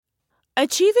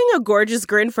Achieving a gorgeous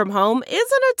grin from home isn't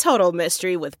a total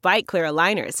mystery with Byte Clear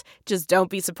aligners. Just don't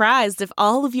be surprised if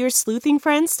all of your sleuthing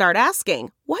friends start asking,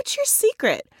 "What's your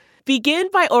secret?" Begin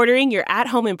by ordering your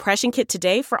at-home impression kit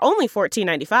today for only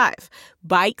 $14.95.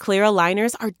 Byte Clear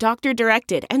aligners are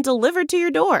doctor-directed and delivered to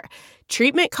your door.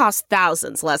 Treatment costs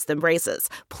thousands less than braces.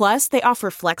 Plus, they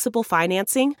offer flexible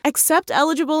financing, accept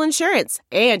eligible insurance,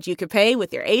 and you can pay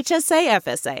with your HSA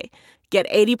FSA. Get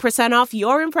 80% off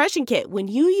your impression kit when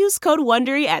you use code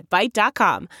WONDERY at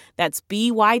Byte.com. That's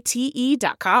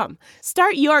BYTE.com.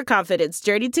 Start your confidence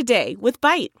journey today with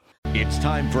Byte. It's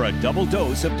time for a double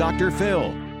dose of Dr.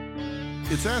 Phil.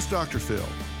 It's Ask Dr. Phil.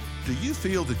 Do you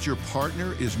feel that your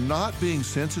partner is not being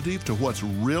sensitive to what's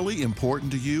really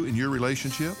important to you in your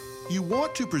relationship? You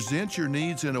want to present your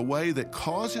needs in a way that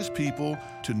causes people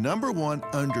to, number one,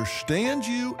 understand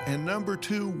you, and number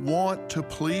two, want to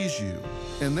please you.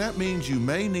 And that means you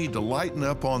may need to lighten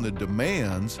up on the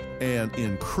demands and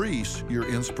increase your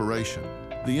inspiration.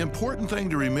 The important thing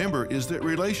to remember is that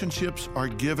relationships are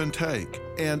give and take.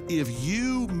 And if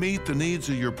you meet the needs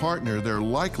of your partner, they're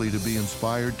likely to be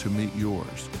inspired to meet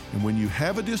yours. And when you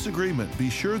have a disagreement, be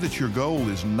sure that your goal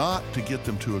is not to get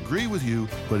them to agree with you,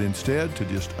 but instead to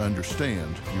just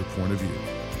understand your point of view.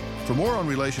 For more on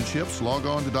relationships, log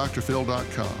on to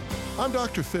drphil.com. I'm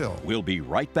Dr. Phil. We'll be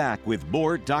right back with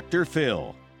more Dr.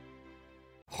 Phil.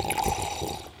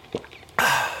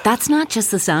 That's not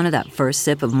just the sound of that first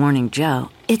sip of Morning Joe.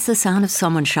 It's the sound of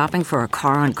someone shopping for a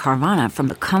car on Carvana from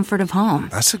the comfort of home.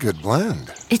 That's a good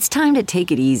blend. It's time to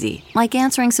take it easy, like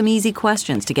answering some easy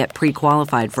questions to get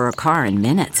pre-qualified for a car in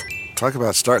minutes. Talk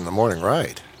about starting the morning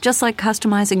right. Just like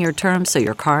customizing your terms so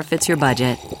your car fits your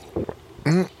budget.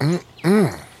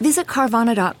 Visit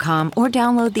Carvana.com or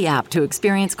download the app to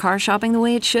experience car shopping the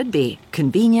way it should be.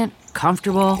 Convenient,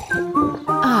 comfortable.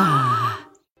 Ah.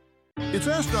 It's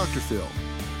Ask Dr. Phil.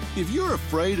 If you're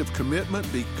afraid of commitment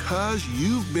because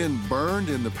you've been burned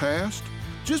in the past,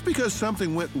 just because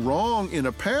something went wrong in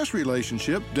a past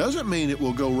relationship doesn't mean it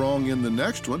will go wrong in the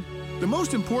next one. The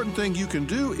most important thing you can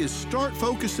do is start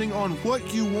focusing on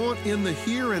what you want in the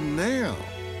here and now.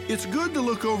 It's good to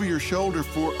look over your shoulder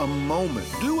for a moment.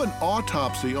 Do an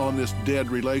autopsy on this dead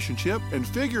relationship and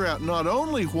figure out not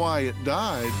only why it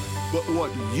died, but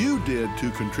what you did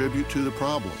to contribute to the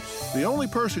problems. The only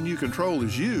person you control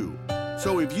is you.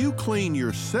 So if you clean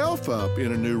yourself up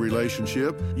in a new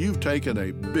relationship, you've taken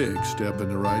a big step in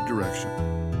the right direction.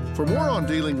 For more on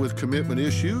dealing with commitment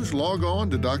issues, log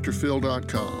on to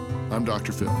drphil.com. I'm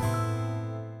Dr. Phil.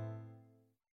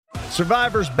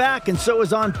 Survivor's back, and so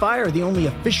is On Fire, the only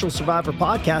official Survivor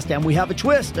podcast, and we have a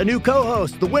twist, a new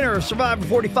co-host, the winner of Survivor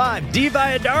 45, Dee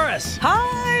Valladares.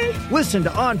 Hi! Listen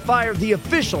to On Fire, the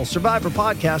official Survivor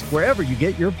podcast, wherever you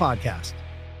get your podcast.